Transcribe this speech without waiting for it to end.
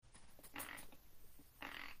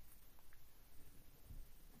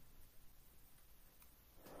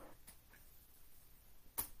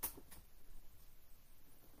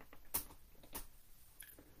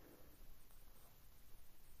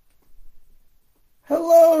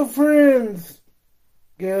Hello, friends!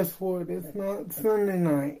 Guess what? It's not Sunday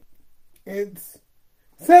night. It's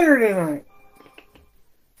Saturday night.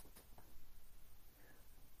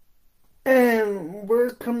 And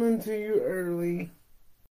we're coming to you early.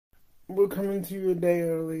 We're coming to you a day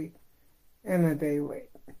early and a day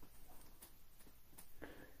late.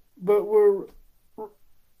 But we're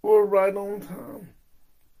right on time.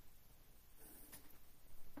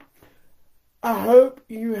 I hope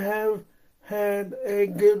you have had a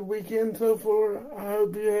good weekend so far. I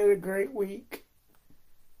hope you had a great week.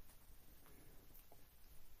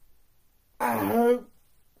 I hope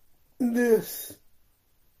this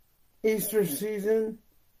Easter season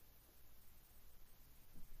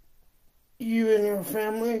you and your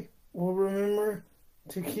family will remember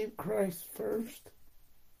to keep Christ first.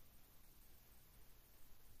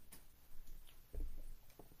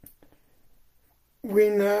 We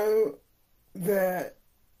know that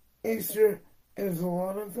Easter is a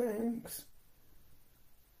lot of things,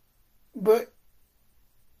 but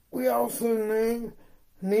we also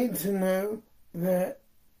need to know that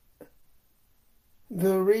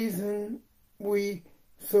the reason we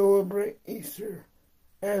celebrate Easter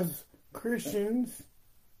as Christians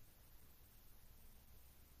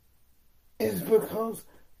is because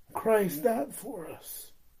Christ died for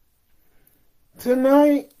us.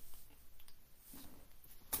 Tonight,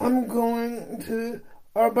 I'm going to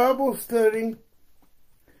our Bible study.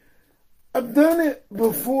 I've done it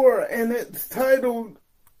before, and it's titled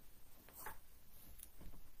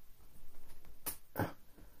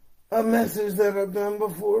a message that I've done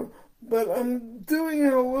before, but I'm doing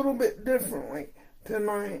it a little bit differently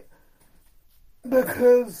tonight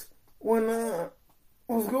because when I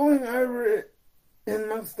was going over it in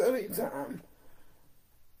my study time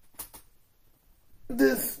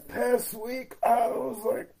this past week, I was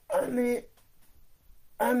like,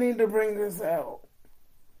 I need to bring this out.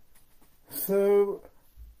 So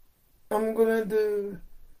I'm going to do,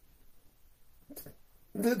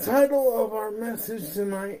 the title of our message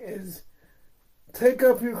tonight is Take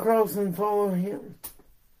Up Your Cross and Follow Him.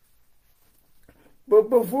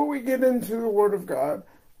 But before we get into the Word of God,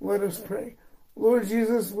 let us pray. Lord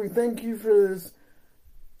Jesus, we thank you for this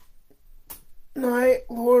night.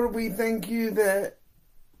 Lord, we thank you that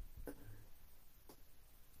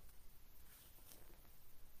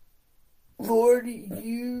Lord,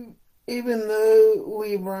 you, even though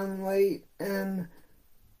we run late and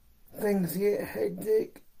things get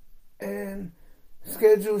hectic and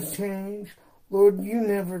schedules change, Lord, you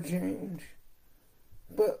never change.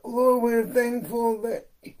 But Lord, we're thankful that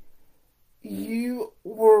you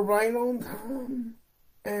were right on time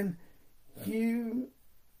and you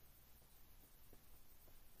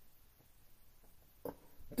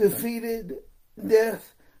defeated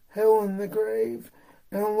death, hell, and the grave.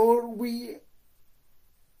 And Lord, we,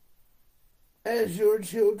 as your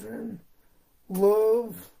children,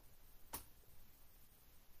 love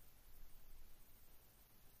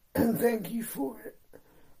and thank you for it,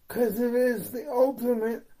 because it is the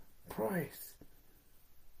ultimate price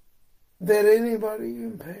that anybody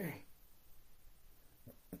can pay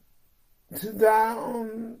to die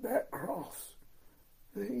on that cross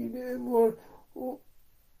that you did. Lord,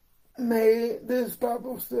 may this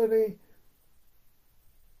Bible study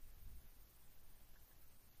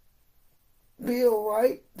be a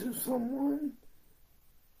light to someone.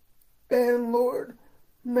 And Lord,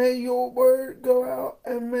 may your word go out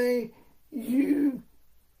and may you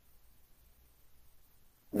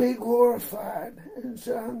be glorified and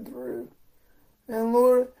shine through. And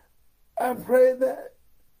Lord, I pray that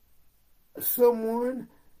someone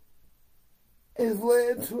is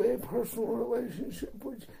led to a personal relationship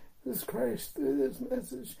with Jesus Christ through this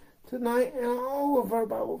message tonight and all of our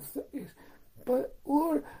Bible studies. But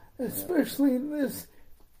Lord, especially this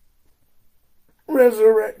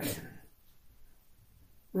resurrection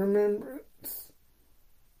remembrance,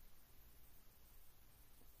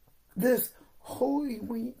 this Holy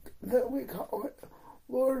Week that we call it.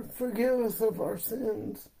 Lord, forgive us of our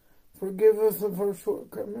sins. Forgive us of our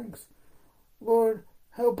shortcomings. Lord,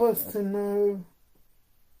 help us to know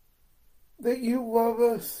that you love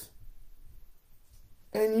us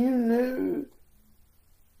and you knew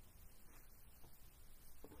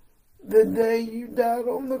the day you died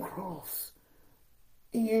on the cross.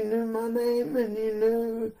 You knew my name and you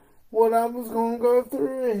knew what I was going to go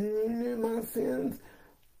through and you knew my sins,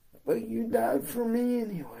 but you died for me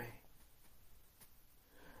anyway.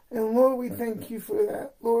 And Lord, we thank you for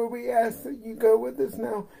that. Lord, we ask that you go with us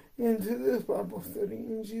now into this Bible study.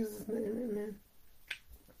 In Jesus' name, amen.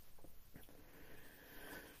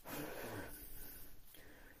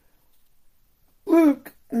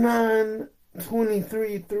 Luke 9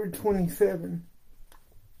 23 through 27.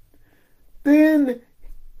 Then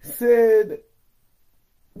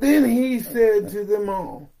he said to them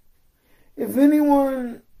all, "If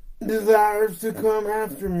anyone desires to come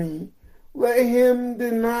after me, let him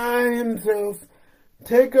deny himself,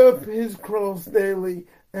 take up his cross daily,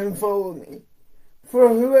 and follow me. For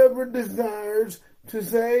whoever desires to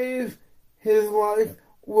save his life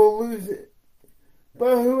will lose it.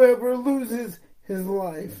 But whoever loses his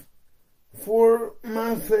life for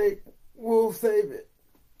my sake will save it.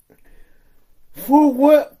 For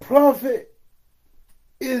what profit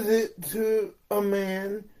is it to a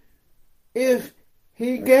man if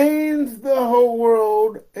he gains the whole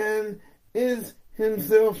world and is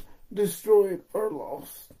himself destroyed or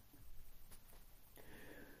lost?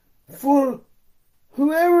 For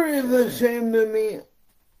whoever is ashamed of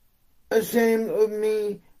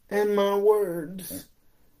me and my words,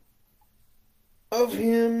 of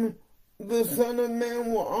him the Son of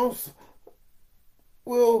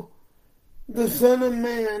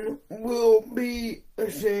Man will be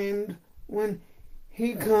ashamed when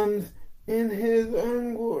he comes in his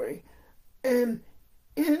own glory, and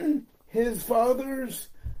in his Father's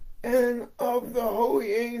and of the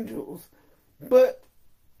holy angels. But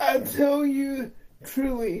I tell you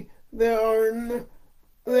truly, there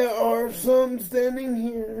are some standing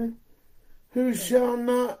here who shall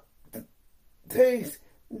not taste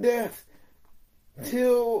death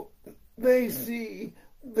till they see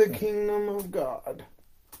the kingdom of God."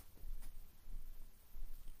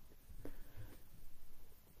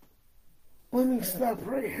 Let me stop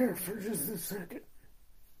right here for just a second.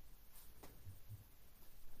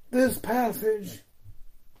 This passage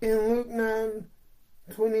in Luke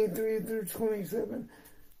 9:23 through 27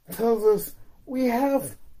 tells us we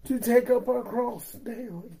have to take up our cross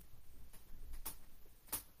daily.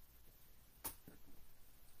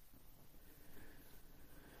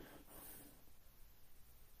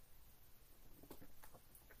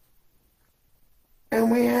 And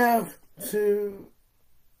we have to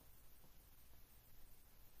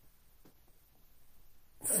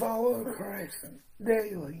follow Christ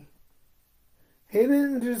daily. He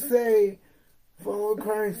didn't just say, follow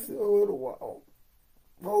Christ a little while.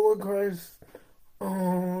 Follow Christ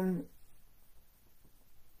on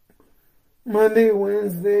Monday,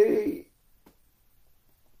 Wednesday,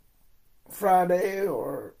 Friday,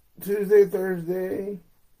 or Tuesday, Thursday.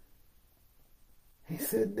 He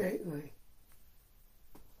said daily.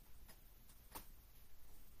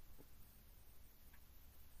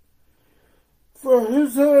 For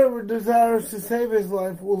whosoever desires to save his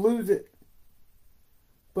life will lose it.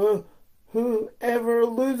 But whoever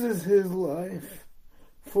loses his life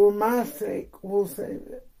for my sake will save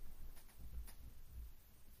it.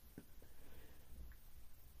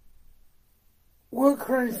 What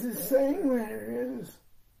Christ is saying there is,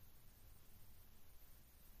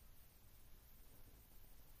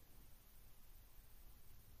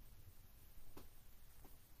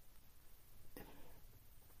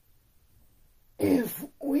 if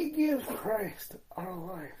we give Christ our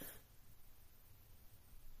life,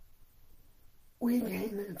 we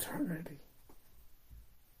gain eternity.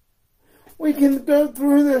 We can go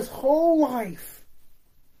through this whole life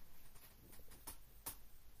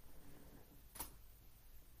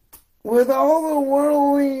with all the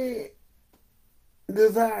worldly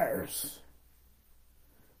desires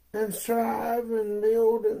and strive and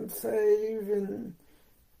build and save and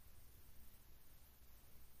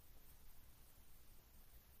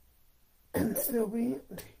still be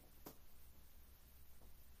empty.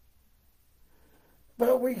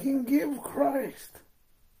 But we can give Christ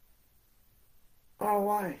our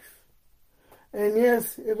life. And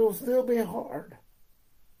yes, it'll still be hard.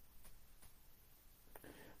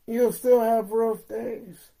 You'll still have rough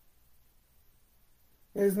days.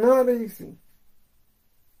 It's not easy.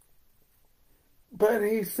 But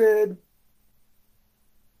he said,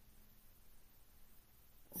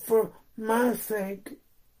 for my sake,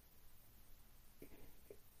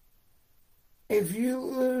 if you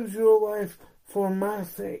lose your life for my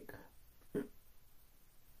sake,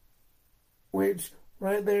 which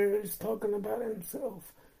right there is talking about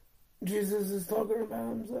himself. Jesus is talking about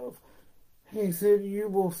himself. He said, you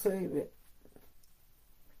will save it.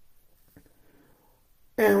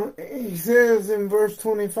 And he says in verse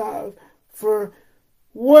 25, for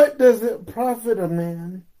what does it profit a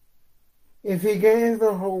man if he gains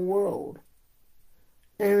the whole world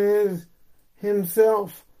and is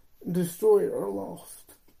himself destroyed or lost?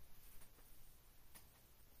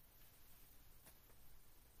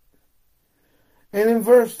 And in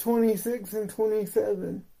verse 26 and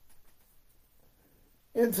 27,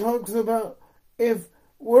 it talks about if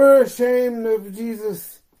we're ashamed of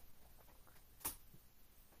Jesus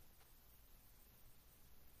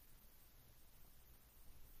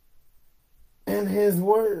and His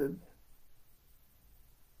Word,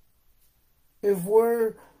 if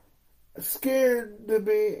we're scared to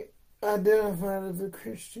be identified as a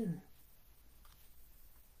Christian,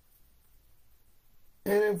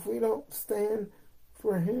 and if we don't stand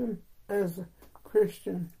for Him as a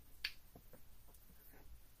Christian,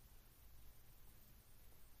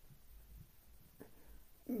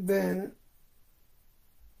 then,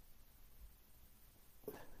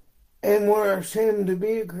 and we're ashamed to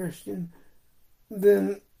be a Christian,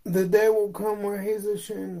 then the day will come where He's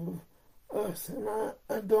ashamed of us. And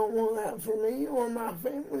I don't want that for me or my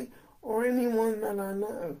family or anyone that I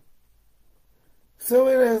know. So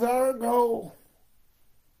it is our goal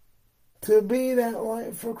to be that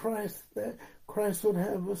light for Christ that Christ would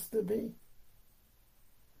have us to be.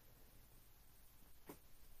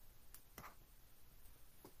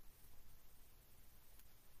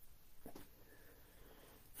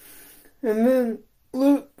 And then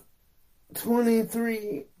Luke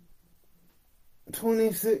 23,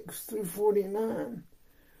 26 through 49.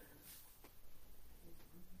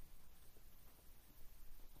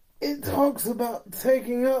 It talks about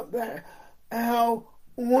taking up that, how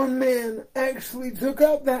one man actually took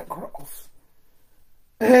up that cross.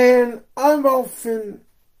 And I've often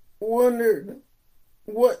wondered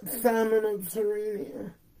what Simon of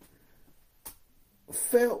Cyrene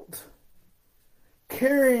felt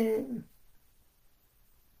carrying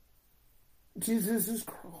Jesus'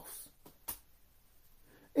 cross.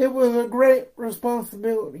 It was a great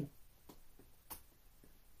responsibility.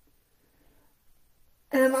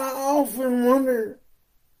 And I often wonder,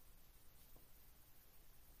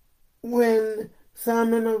 when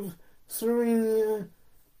Simon of Cyrene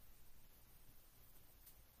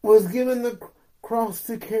was given the cross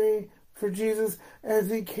to carry for Jesus,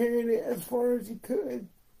 as he carried it as far as he could,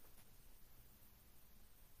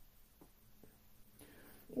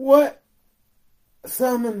 what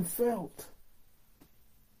Simon felt.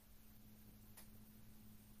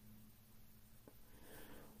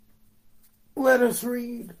 Let us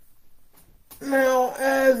read. Now,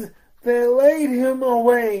 as they laid him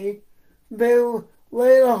away, they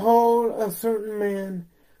laid a hold of a certain man,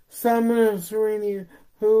 Simon of Cyrene,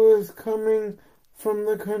 who was coming from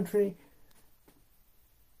the country,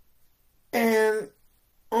 and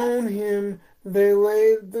on him they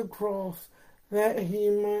laid the cross, that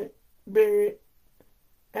he might bear it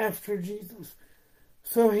after Jesus.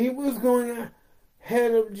 So he was going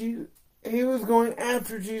ahead of Jesus. He was going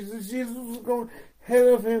after Jesus. Jesus was going ahead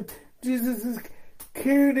of him. Jesus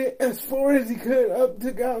carried it as far as he could up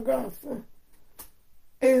to Golgotha.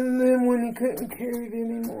 And then when he couldn't carry it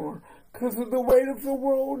anymore, because of the weight of the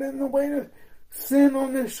world and the weight of sin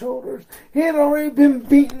on his shoulders, he had already been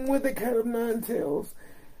beaten with a cat of nine tails.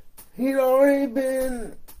 He'd already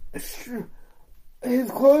been,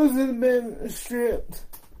 his clothes had been stripped.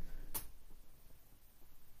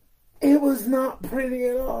 It was not pretty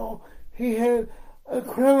at all. He had a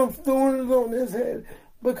crown of thorns on his head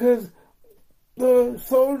because the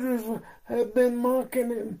soldiers had been mocking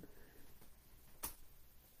him.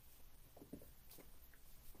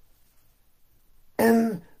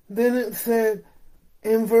 And then it said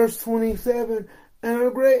in verse 27, and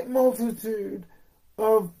a great multitude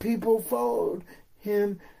of people followed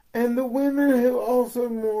him, and the women who also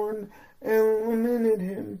mourned and lamented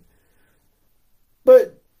him.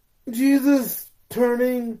 But Jesus,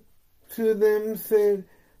 turning to them, said,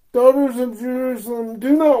 Daughters of Jerusalem,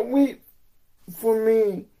 do not weep for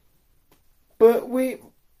me, but weep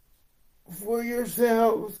for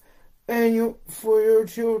yourselves and for your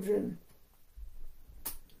children.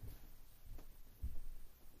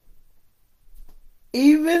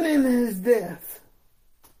 Even in his death,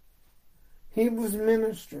 he was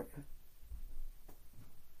ministering.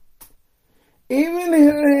 Even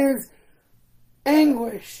in his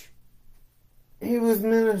anguish, he was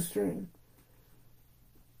ministering.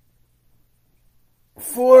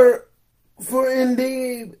 For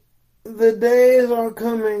indeed the days are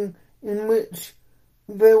coming in which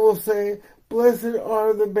they will say, Blessed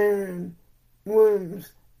are the barren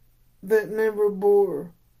wombs that never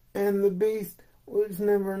bore, and the beast which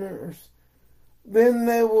never nursed. Then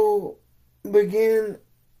they will begin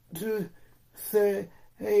to say,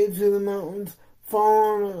 Hey, to the mountains,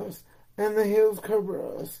 fall on us, and the hills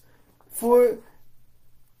cover us. For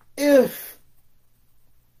if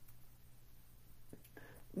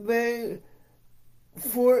they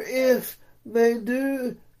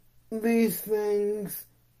do these things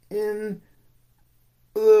in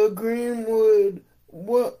the green wood,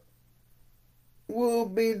 what will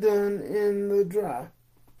be done in the dry.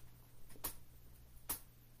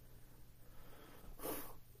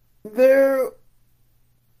 There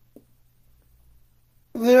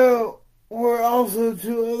were also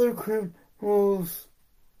two other criminals.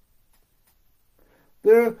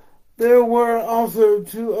 There were also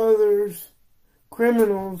two others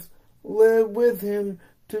criminals led with him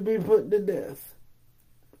to be put to death.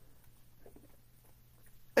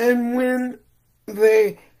 And when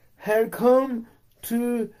they had come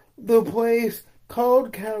to the place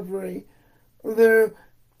called Calvary, there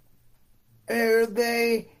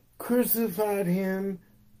they crucified him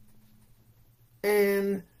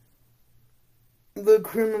and the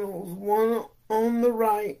criminals, one on the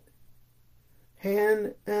right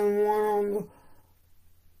hand and one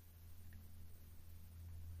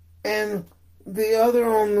on the other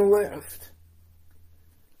on the left.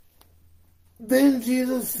 Then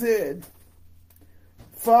Jesus said,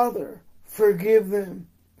 "Father, forgive them,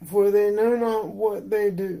 for they know not what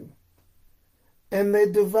they do." And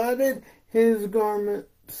they divided his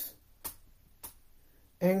garments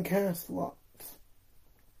and cast lots.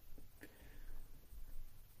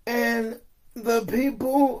 And the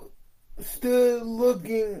people stood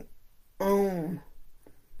looking on.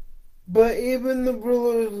 But even the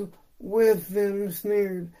rulers with them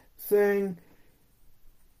sneered, saying,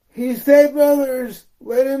 "He saved others,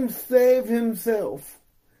 let him save himself,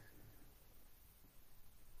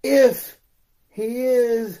 if he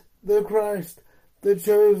is the Christ, the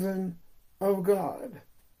chosen of God."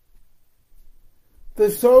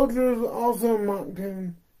 The soldiers also mocked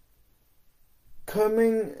him,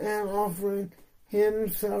 coming and offering him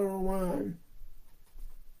sour wine,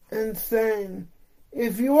 and saying,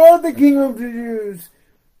 if you are the king of the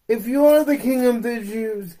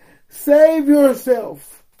Jews, save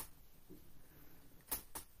yourself."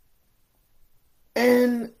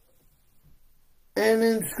 And an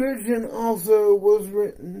inscription also was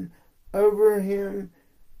written over him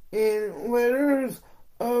in letters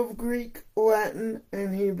of Greek, Latin,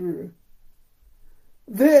 and Hebrew,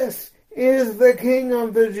 "This is the King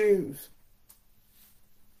of the Jews."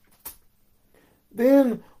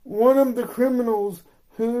 Then one of the criminals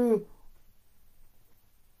who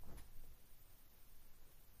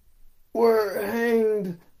were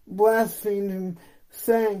hanged blasphemed him,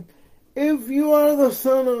 saying, if you are the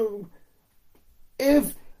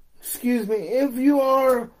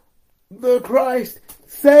Christ,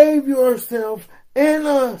 save yourself and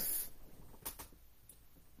us.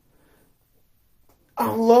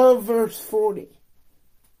 I love verse 40.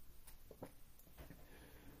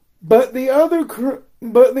 But the other criminal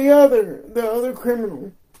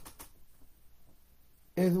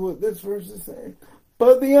is what this verse is saying.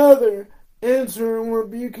 But the other answering,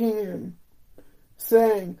 rebuking him,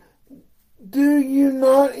 saying, do you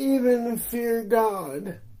not even fear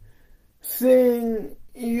God, seeing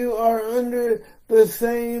you are under the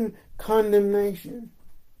same condemnation?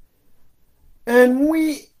 And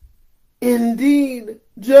we indeed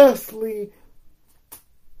justly,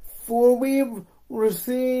 for we've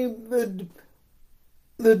received the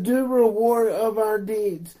due reward of our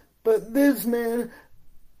deeds. But this man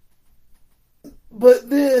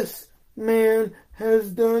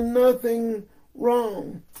has done nothing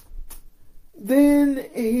wrong. Then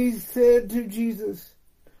he said to Jesus,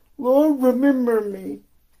 Lord, remember me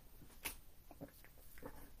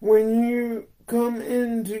when you come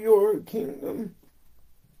into your kingdom.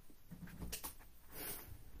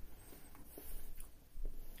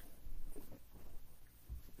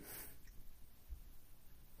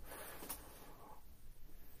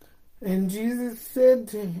 And Jesus said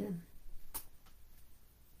to him,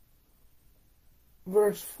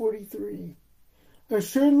 verse 43,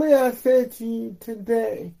 assuredly I say to you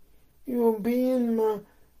today, you will be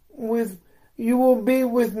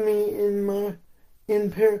with me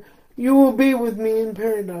in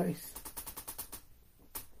paradise.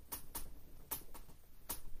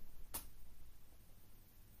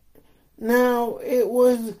 Now it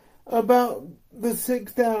was about the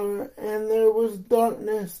 6th hour, and there was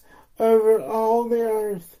darkness over all the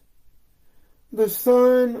earth. The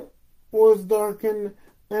sun was darkened,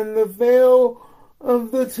 and the veil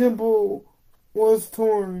of the temple was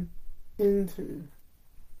torn in two.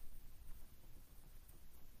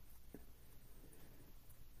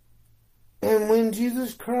 And when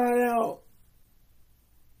Jesus cried out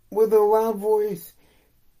with a loud voice,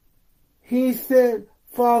 he said,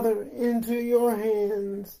 Father, into your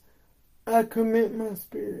hands I commit my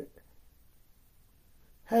spirit.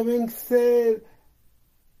 Having said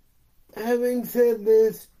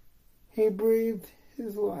this, he breathed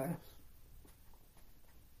his last.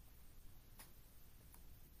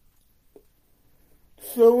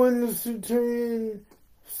 So when the centurion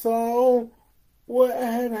saw what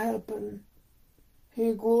had happened,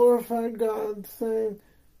 he glorified God, saying,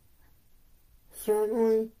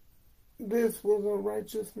 "Certainly this was a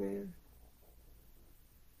righteous man."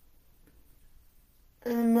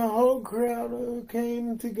 And the whole crowd who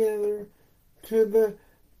came together to that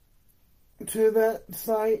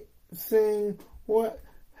sight, seeing what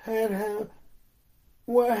had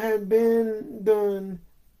been done,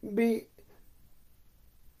 beat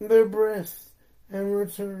their breasts and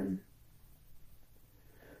returned.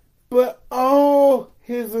 But all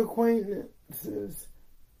his acquaintances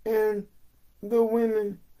and the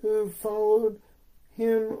women who followed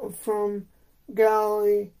him from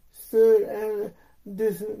Galilee stood at a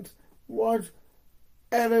distance, watching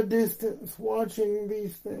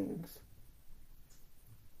these things.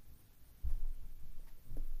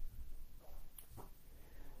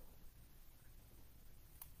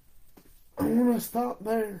 I want to stop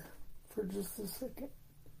there for just a second.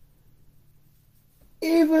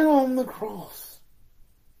 Even on the cross,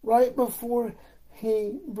 right before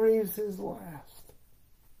he breathes his last,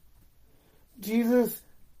 Jesus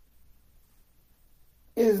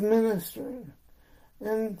is ministering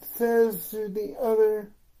and says to the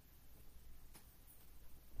other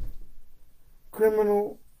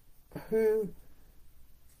criminal who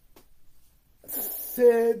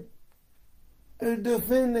defended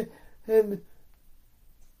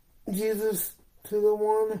Jesus, to the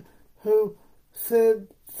one who said,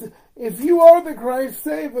 "If you are the Christ,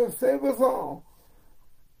 save us all."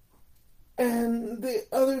 And the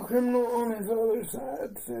other criminal on his other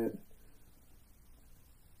side said,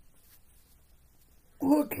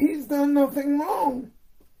 "Look, he's done nothing wrong."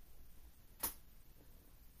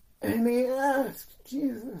 And he asked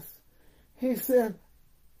Jesus, he said,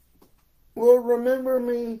 "Lord, remember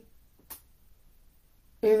me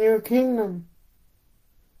in your kingdom."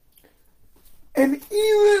 And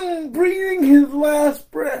even breathing his last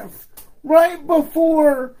breath, right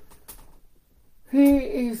before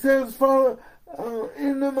he says, "Father,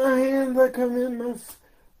 into my hands I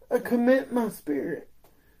commit my spirit,"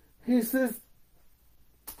 he says,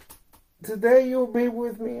 "Today you'll be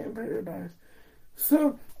with me in paradise."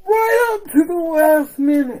 So right up to the last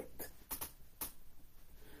minute,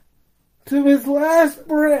 to his last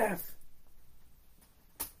breath,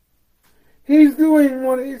 he's doing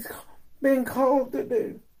what he's been called to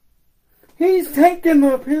do. He's taken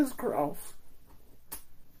up his cross.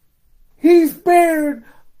 He's bared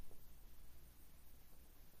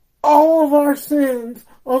all of our sins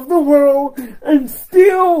of the world and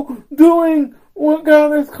still doing what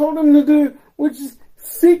God has called him to do, which is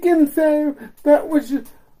seek and save that which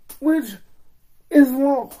is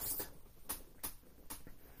lost.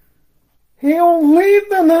 He'll leave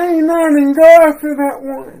the 99 and go after that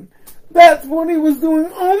one. That's what he was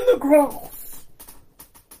doing on the cross.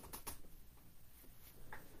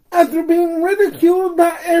 After being ridiculed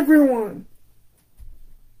by everyone,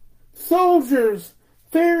 soldiers,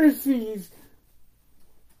 Pharisees,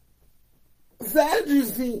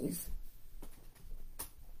 Sadducees,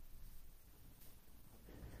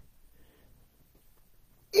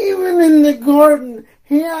 even in the garden,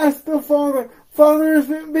 he asked the Father, "Father, if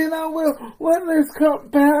it be thy will, let this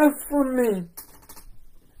cup pass from me."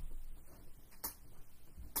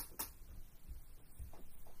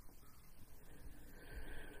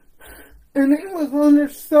 And it was under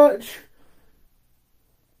such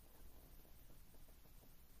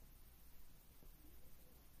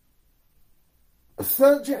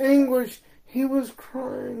anguish, he was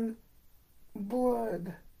crying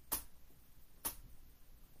blood.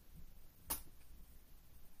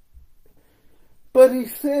 But he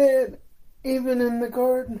said, even in the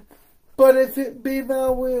garden, "But if it be thy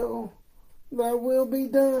will be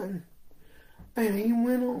done." And he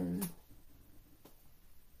went on.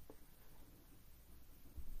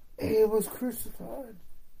 He was crucified.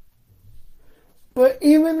 But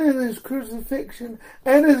even in his crucifixion,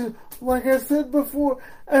 like I said before,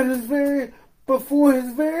 before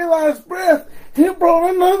his very last breath, he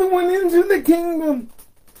brought another one into the kingdom.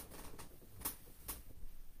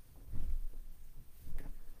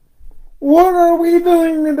 What are we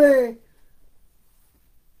doing today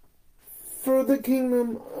for the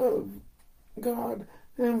kingdom of God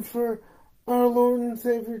and for our Lord and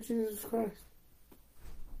Savior Jesus Christ?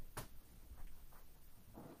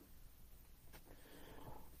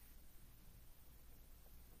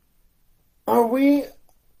 Are we,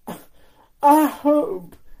 I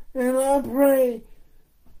hope and I pray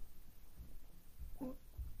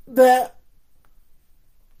that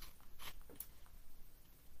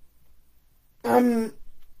I'm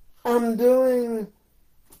doing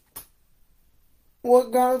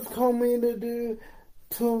what God's called me to do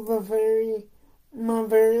till my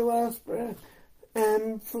very last breath.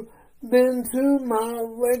 And then to my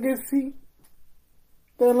legacy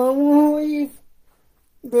that I want to leave,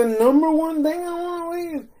 the number one thing I want to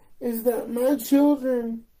leave is that my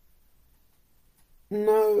children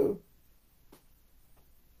know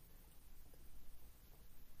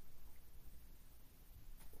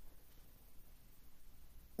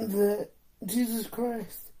that Jesus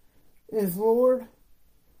Christ is Lord,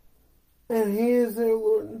 and He is their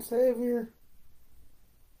Lord and Savior,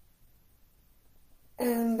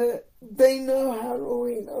 and that they know how to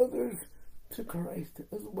lead others to Christ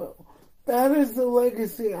as well. That is the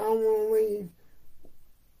legacy I want to leave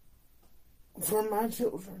for my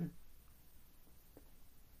children.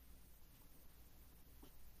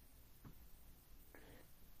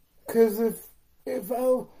 Because if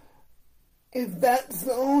that's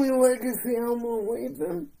the only legacy I'm going to leave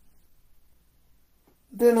them,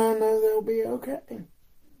 then I know they'll be okay.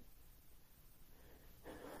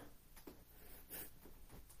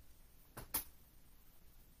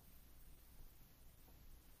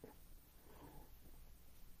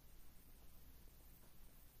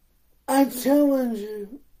 I challenge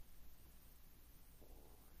you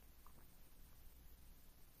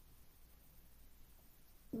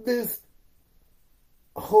this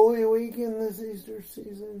Holy Week in this Easter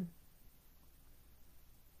season,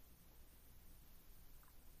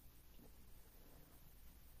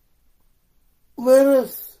 let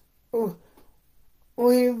us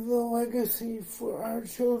leave the legacy for our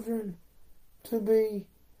children to be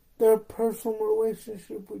their personal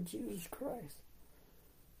relationship with Jesus Christ.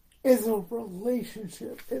 It's a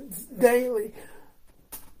relationship. It's daily.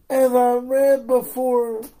 As I read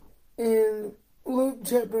before in Luke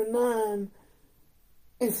chapter 9,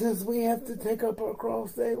 it says we have to take up our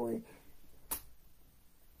cross daily.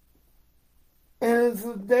 And it's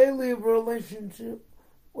a daily relationship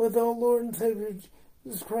with our Lord and Savior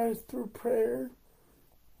Jesus Christ through prayer,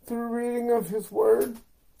 through reading of His Word.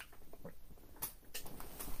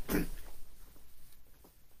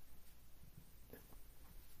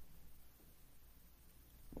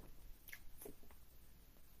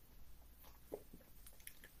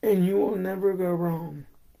 And you will never go wrong.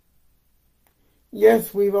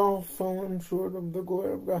 Yes, we've all fallen short of the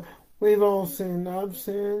glory of God. We've all sinned. I've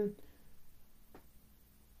sinned.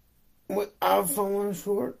 I've fallen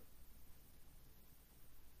short.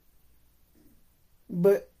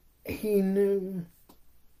 But He knew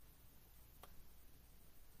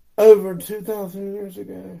over 2,000 years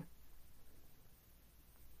ago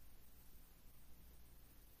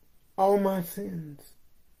all my sins.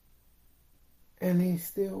 And He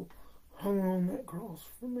still hung on that cross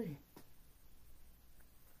for me.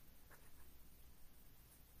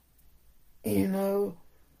 You know,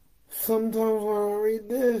 sometimes when I read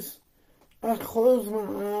this, I close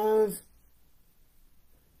my eyes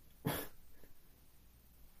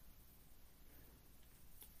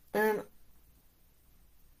and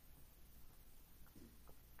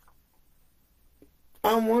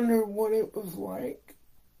I wonder what it was like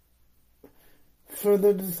for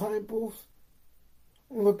the disciples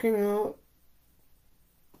looking out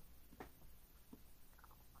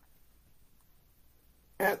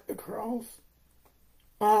at the cross.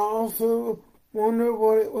 I also wonder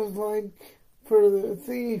what it was like for the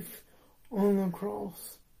thief on the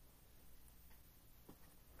cross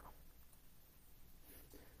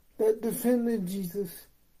that defended Jesus.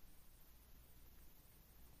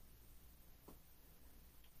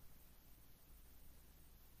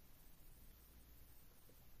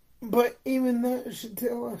 But even that should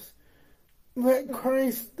tell us that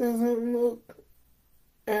Christ doesn't look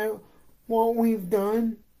at what we've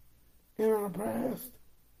done in our past.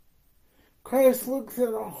 Christ looks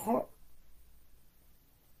at our heart.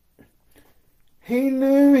 He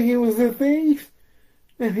knew he was a thief,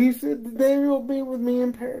 and He said, "Today you'll be with me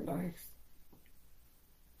in paradise."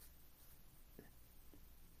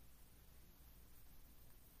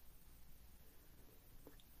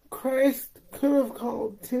 Christ could have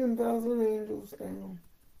called 10,000 angels down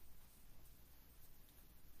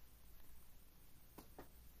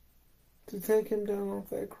to take Him down off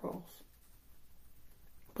that cross.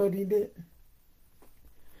 But He didn't.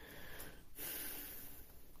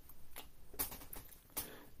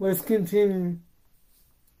 Let's continue.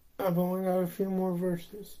 I've only got a few more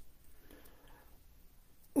verses.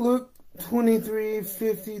 Luke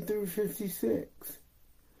 23:50 through 56.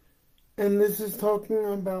 And this is talking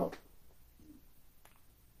about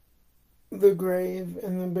the grave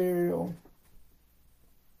and the burial.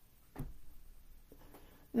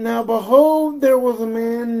 Now behold, there was a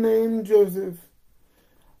man named Joseph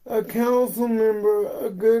a council member, a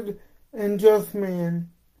good and just man.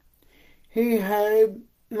 He had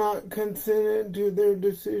not consented to their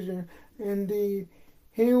decision. Indeed,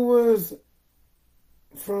 he was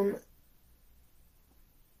from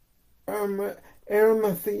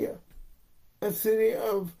Arimathea, a city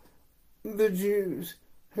of the Jews,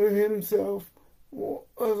 who himself was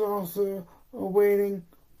also awaiting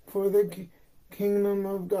for the kingdom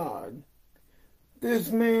of God.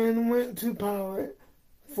 This man went to Pilate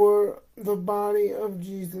for the body of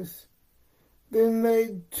Jesus. Then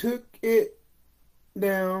they took it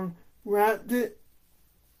down, wrapped it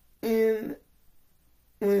in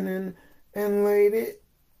linen, and laid it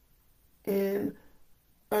in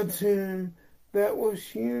a tomb that was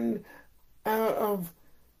hewn out of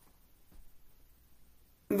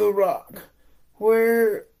the rock,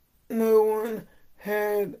 where no one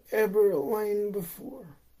had ever lain before.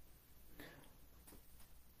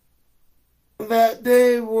 That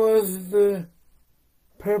day was the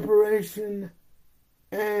preparation,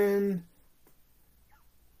 and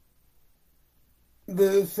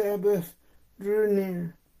the Sabbath drew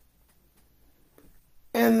near.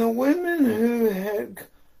 And the women who had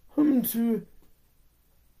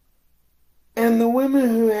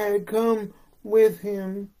come with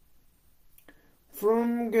him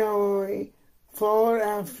from Galilee followed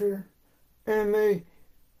after, and they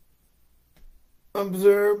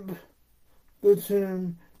observed the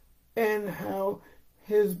tomb and how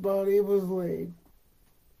his body was laid.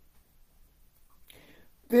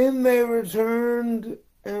 Then they returned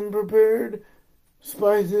and prepared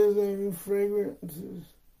spices and fragrances,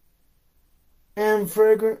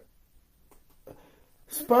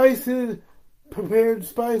 prepared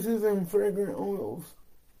spices and fragrant oils.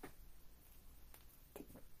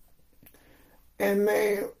 And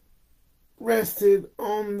they rested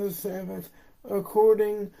on the Sabbath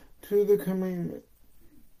according to the commandment.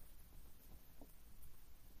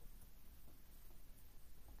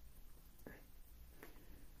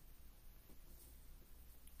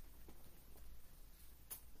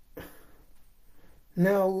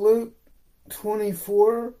 Now Luke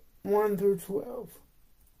 24, 1 through 12.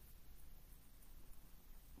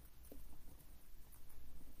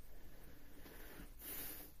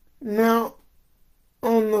 Now,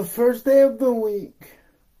 on the first day of the week,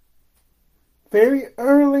 very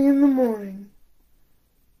early in the morning,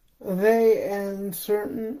 they and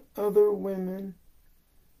certain other women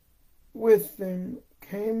with them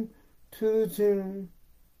came to the tomb,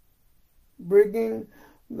 bringing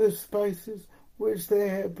the spices which they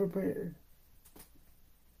had prepared.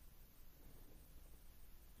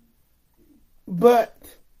 But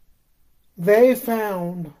they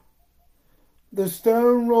found the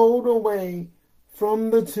stone rolled away from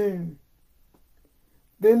the tomb.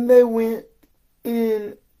 Then they went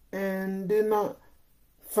in and did not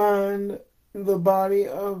find the body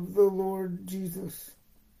of the Lord Jesus.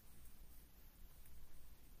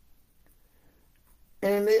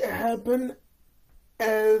 And it happened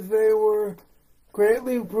as they were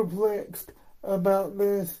greatly perplexed about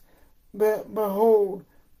this, that behold,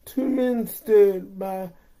 two men stood by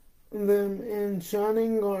them in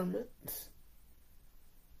shining garments.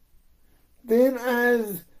 Then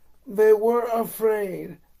as they were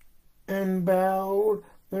afraid and bowed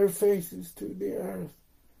their faces to the earth,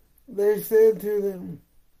 they said to them,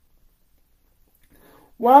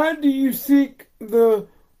 "Why do you seek the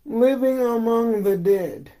living among the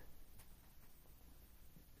dead?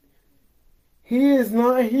 He is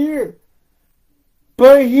not here,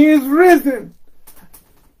 but he is risen.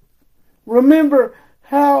 Remember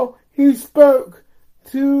how he spoke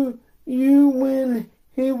to you when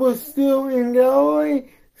he was still in Galilee,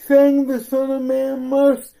 saying the Son of Man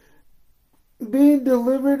must be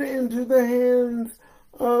delivered into the hands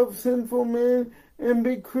of sinful men and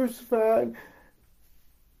be crucified,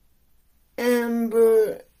 and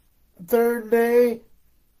the third day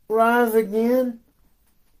rise again."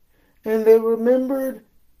 And they remembered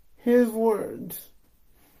his words.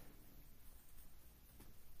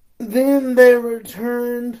 Then they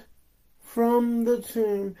returned from the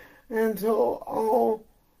tomb and told all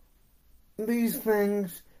these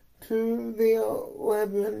things to the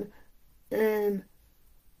 11 and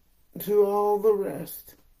to all the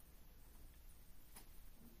rest.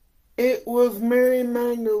 It was Mary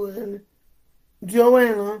Magdalene,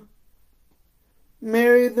 Joanna,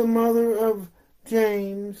 Mary the mother of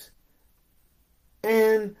James,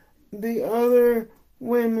 and the other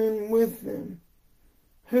women with them,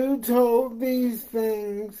 who told these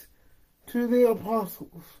things to the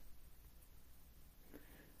apostles.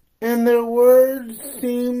 And their words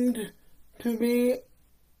seemed to be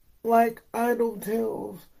like idle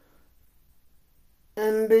tales,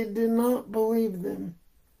 and they did not believe them.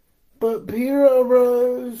 But Peter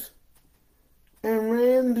arose and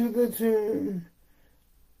ran to the tomb,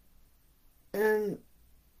 and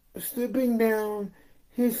stooping down,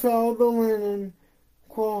 he saw the linen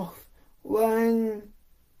cloth lying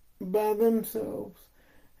by themselves,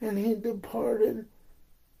 and he departed,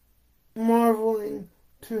 marveling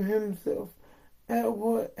to himself at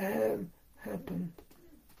what had happened.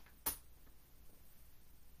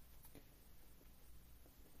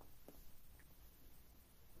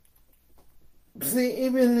 See,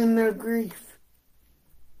 even in their grief,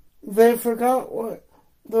 they forgot what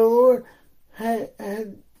the Lord had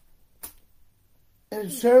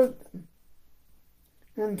showed them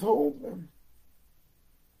and told them.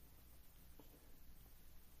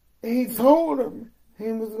 He told them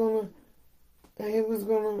he was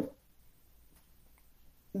gonna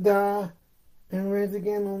die and rise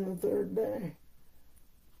again on the third day.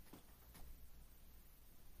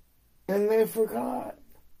 And they forgot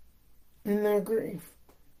in their grief.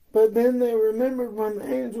 But then they remembered when the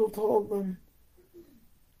angel told them,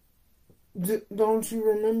 don't you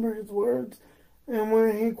remember his words? And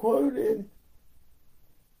when he quoted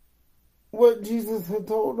what Jesus had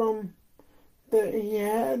told them, that he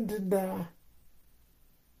had to die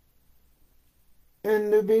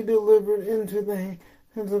and to be delivered into the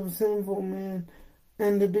hands of sinful men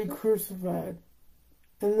and to be crucified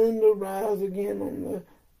and then to rise again on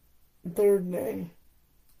the third day.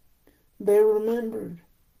 They remembered.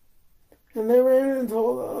 And they ran and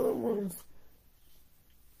told the other ones.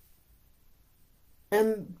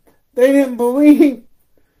 And they didn't believe.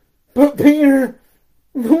 But Peter,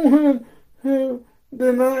 the one who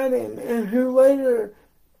denied him and who later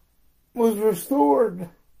was restored,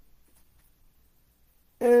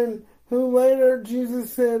 and who later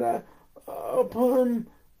Jesus said, upon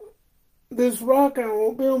this rock I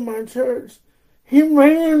will build my church. He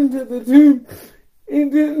ran to the tomb.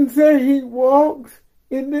 It didn't say he walked.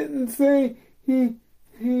 It didn't say he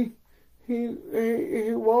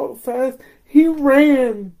walked fast. He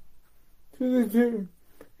ran to the tomb,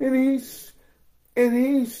 and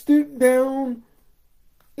he stooped down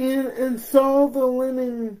in and saw the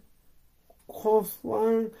linen cloths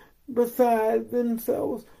lying beside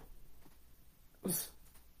themselves.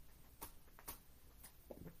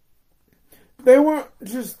 They weren't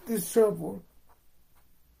just disheveled.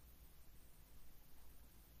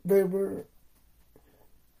 They were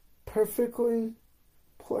perfectly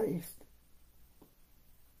placed.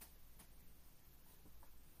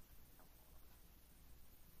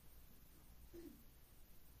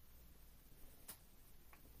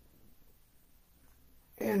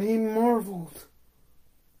 And he marveled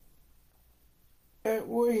at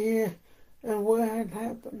what had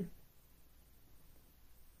happened.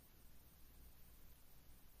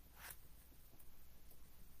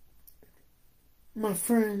 My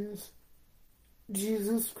friends,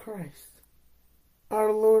 Jesus Christ,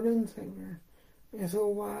 our Lord and Savior, is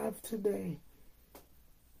alive today.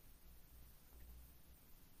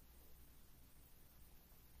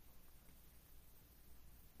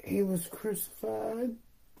 He was crucified,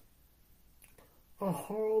 a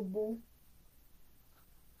horrible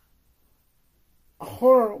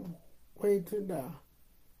way to die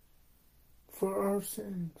for our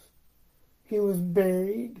sins. He was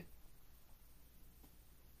buried.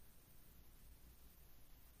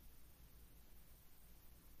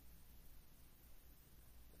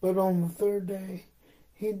 But on the third day,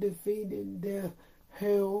 he defeated death,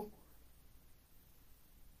 hell,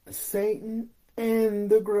 Satan, and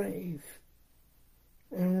the grave,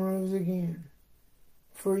 and rose again.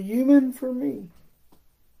 For you and for me.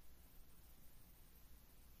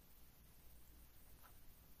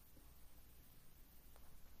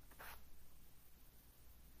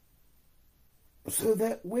 So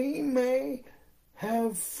that we may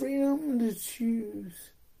have freedom to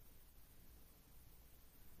choose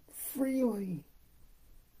freely.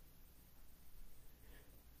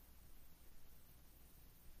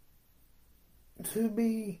 To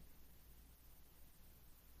be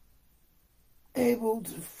able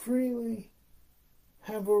to freely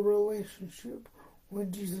have a relationship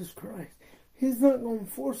with Jesus Christ. He's not going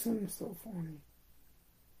to force himself on you.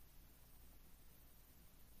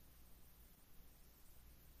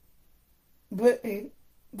 But the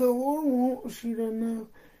Lord wants you to know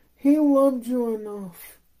He loved you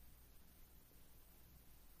enough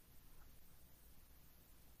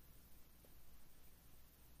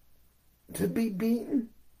to be beaten,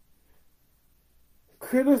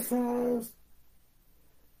 criticized,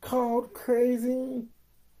 called crazy.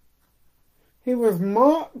 He was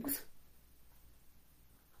mocked.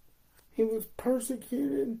 He was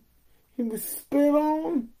persecuted. He was spit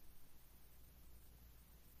on,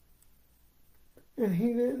 and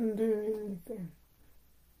he didn't do anything.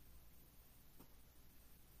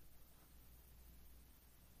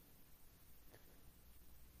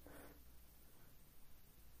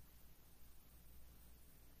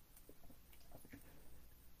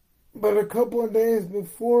 But a couple of days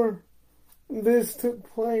before this took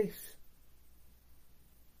place,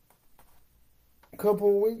 a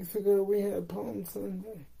couple of weeks ago, we had Palm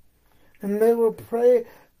Sunday. And they were praying,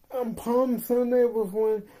 Palm Sunday was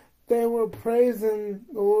when they were praising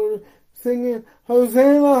the Lord, singing,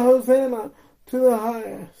 Hosanna, Hosanna to the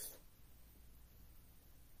highest.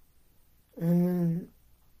 And then,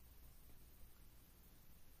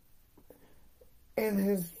 in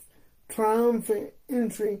his triumphant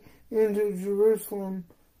entry into Jerusalem,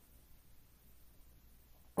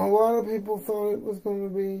 a lot of people thought it was going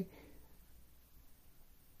to be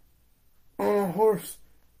on a horse,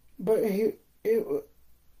 but he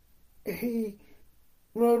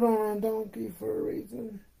rode on a donkey for a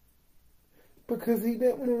reason, because he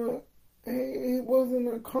didn't want to. He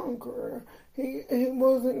wasn't a conqueror. He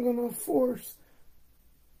wasn't going to force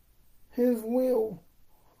his will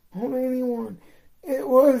on anyone. It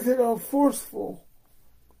wasn't a forceful.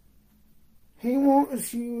 He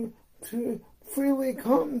wants you to freely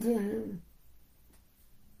come to him.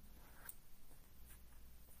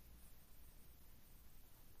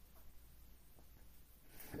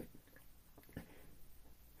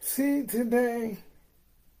 See, today,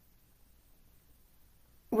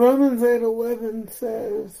 Romans 8:11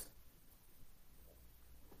 says,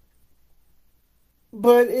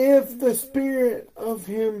 but if the Spirit of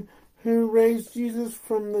him who raised Jesus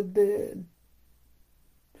from the dead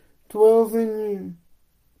dwells in you,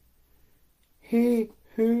 he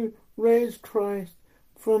who raised Christ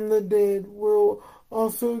from the dead will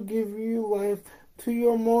also give you life to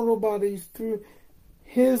your mortal bodies through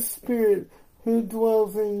his Spirit who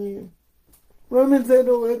dwells in you. Romans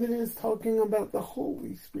 8:11 is talking about the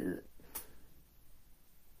Holy Spirit.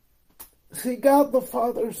 See, God the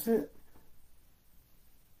Father sent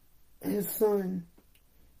his Son,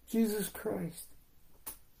 Jesus Christ.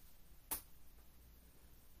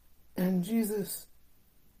 And Jesus,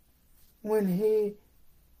 when he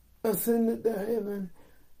ascended to heaven,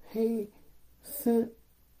 he sent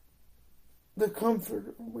the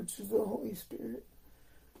Comforter, which is the Holy Spirit.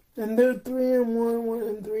 And they're 3 in 1, 1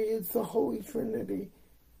 in 3. It's the Holy Trinity.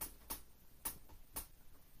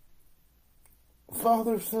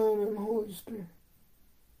 Father, Son, and Holy Spirit.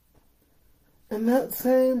 And that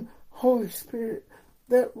same Holy Spirit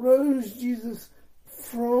that rose Jesus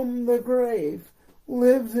from the grave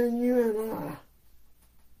lives in you and I.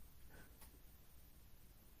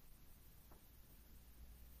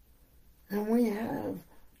 And we have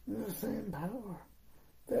the same power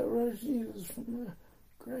that rose Jesus from the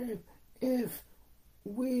grave if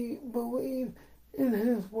we believe in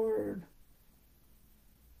his word.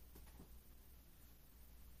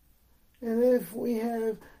 And if we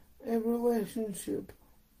have a relationship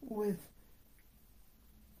with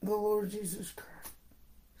the Lord Jesus Christ.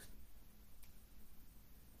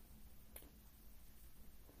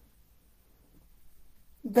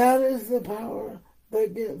 That is the power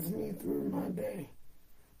that gets me through my day.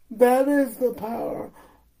 That is the power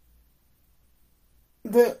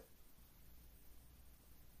that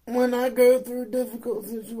when I go through difficult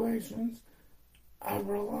situations, I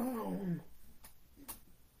rely on.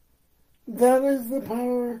 That is the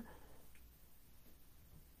power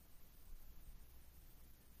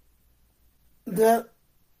that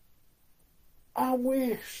I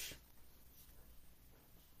wish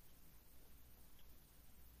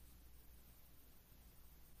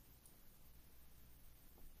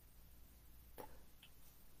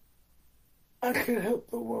I could help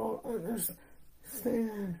the world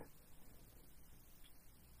understand.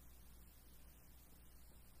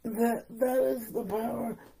 That is the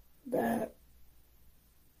power that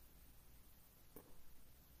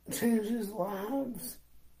changes lives,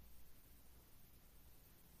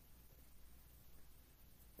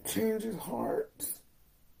 changes hearts,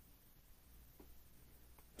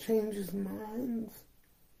 changes minds.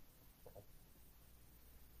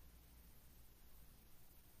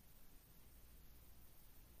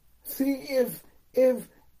 See,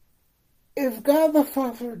 if God the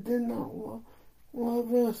Father did not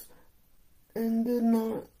love us and did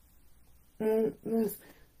not want this,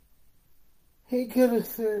 he could have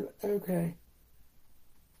said, okay,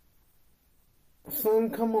 son,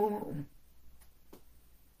 come on home.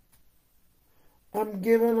 I'm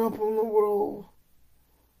giving up on the world.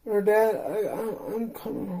 Or Dad, I'm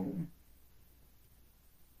coming home.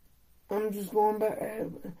 I'm just going back to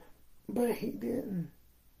heaven. but he didn't.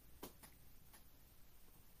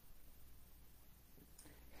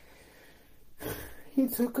 He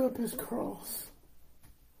took up his cross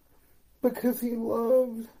because he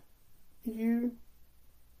loved you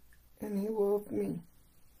and he loved me.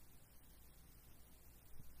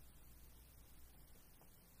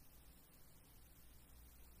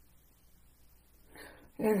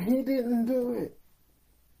 And he didn't do it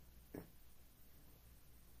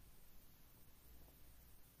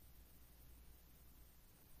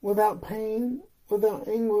without pain, without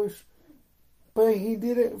anguish, but he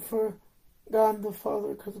did it for God the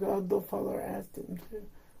Father because God the Father asked him to,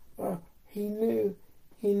 or he knew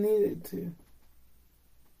he needed to.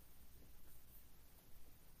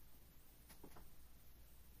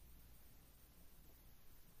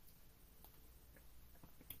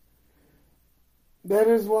 That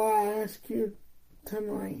is why I ask you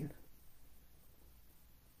tonight,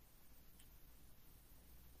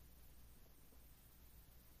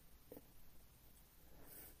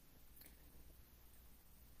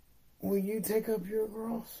 will you take up your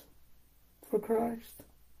cross for Christ?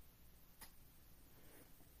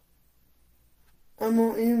 I'm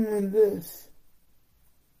going to end with this.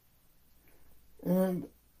 And I've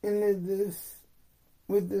ended this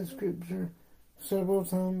with this scripture several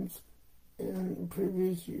times in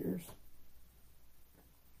previous years.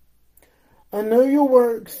 I know your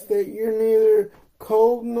works, that you're neither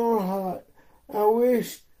cold nor hot. I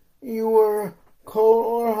wish you were cold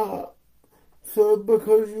or hot. So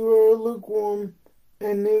because you are lukewarm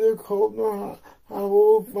and neither cold nor hot, I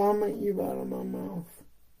will vomit you out of my mouth.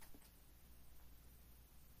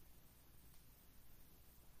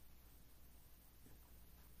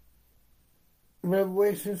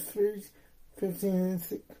 Revelation 3:15 and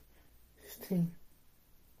 16.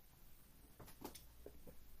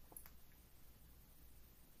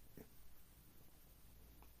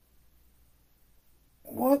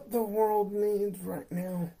 What the world needs right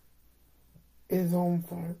now is on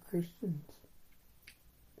fire Christians.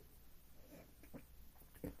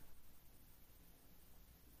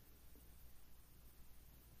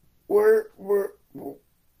 We're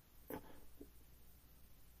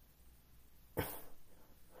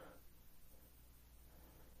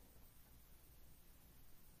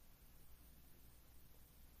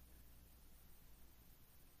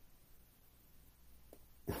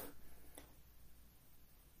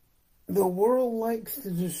the world likes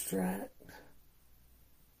to distract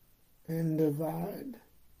and divide.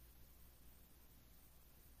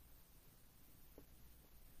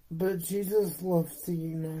 But Jesus loves to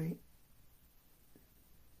unite.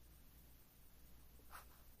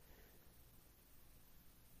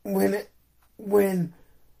 When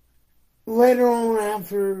later on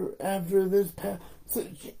after this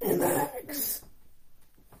passage in Acts,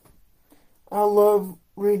 I love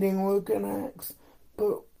reading Luke and Acts,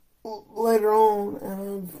 but later on,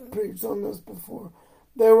 and I've preached on this before,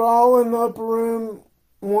 they were all in the upper room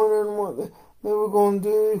wondering what they were going to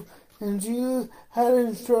do, and Jesus had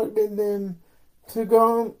instructed them to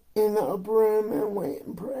go in the upper room and wait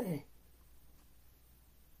and pray.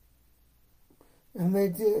 And they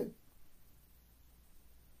did.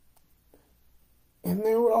 And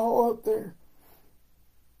they were all up there.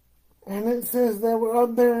 And it says they were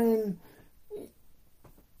up there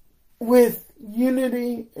with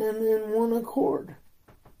unity and in one accord.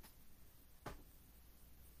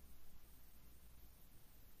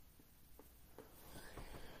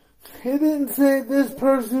 It didn't say this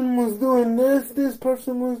person was doing this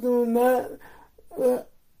person was doing that.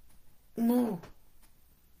 No.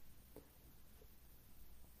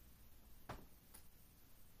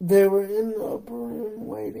 They were in the upper room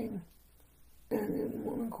waiting and in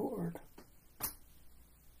one accord.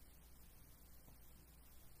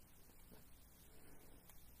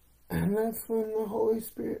 And that's when the Holy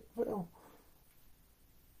Spirit fell.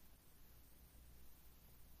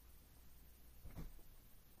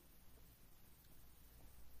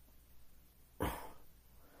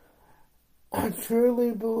 I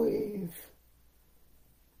truly believe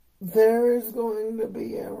there is going to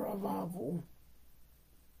be a revival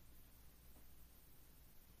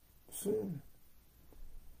soon.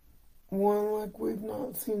 One like we've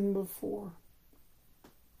not seen before.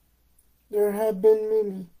 There have been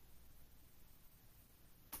many.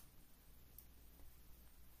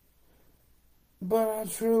 But I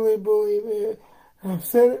truly believe it. I've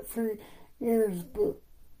said it for years, but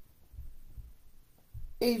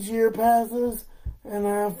each year passes and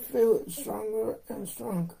I feel it stronger and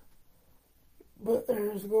stronger. But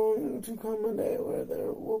there's going to come a day where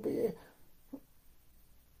there will be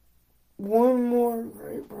one more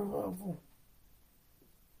great revival.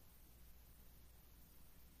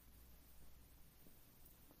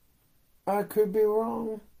 I could be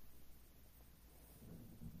wrong.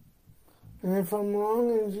 And if I'm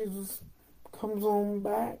wrong and Jesus comes on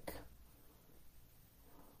back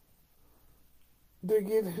to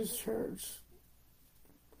get his church,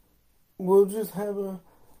 we'll just have a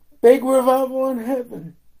big revival in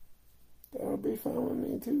heaven. That'll be fine with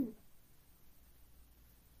me too.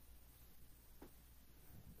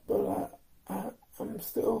 But I'm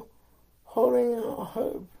still holding out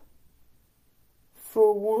hope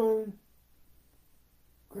for one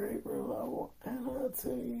great revival. And I'll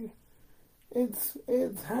tell you,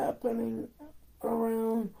 it's happening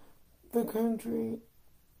around the country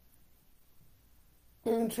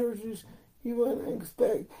in churches you wouldn't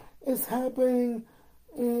expect. It's happening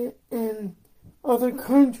in other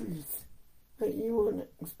countries that you wouldn't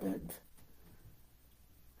expect.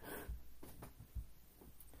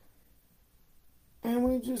 And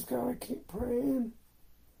we just gotta keep praying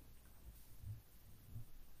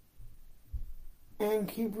and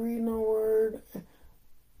keep reading the Word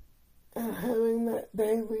and having that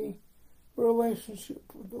daily relationship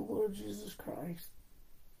with the Lord Jesus Christ.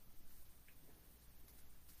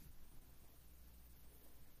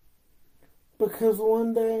 Because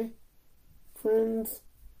one day, friends,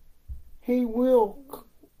 he will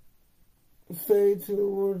say to the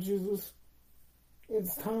Lord Jesus,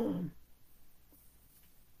 it's time.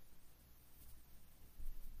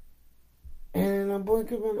 And in a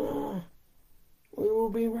blink of an eye, we will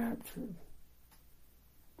be raptured.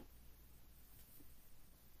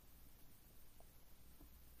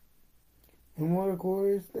 And what a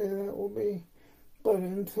glorious day that will be. But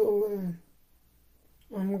until then,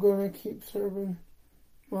 I'm going to keep serving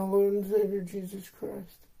my Lord and Savior Jesus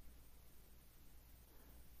Christ.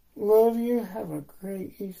 Love you. Have a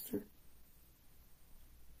great Easter.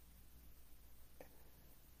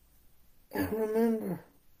 And remember,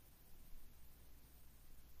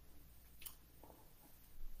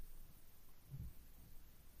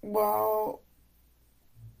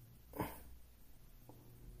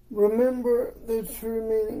 remember the true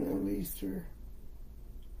meaning of Easter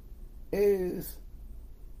is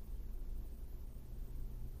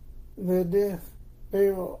the death,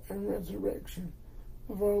 burial, and resurrection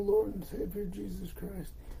of our Lord and Savior Jesus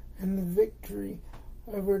Christ, and the victory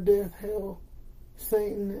over death, hell,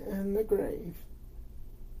 Satan, and the grave.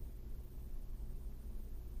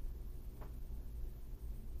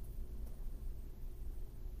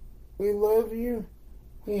 We love you.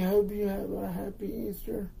 We hope you have a happy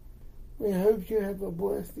Easter. We hope you have a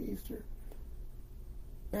blessed Easter.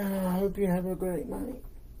 And I hope you have a great night.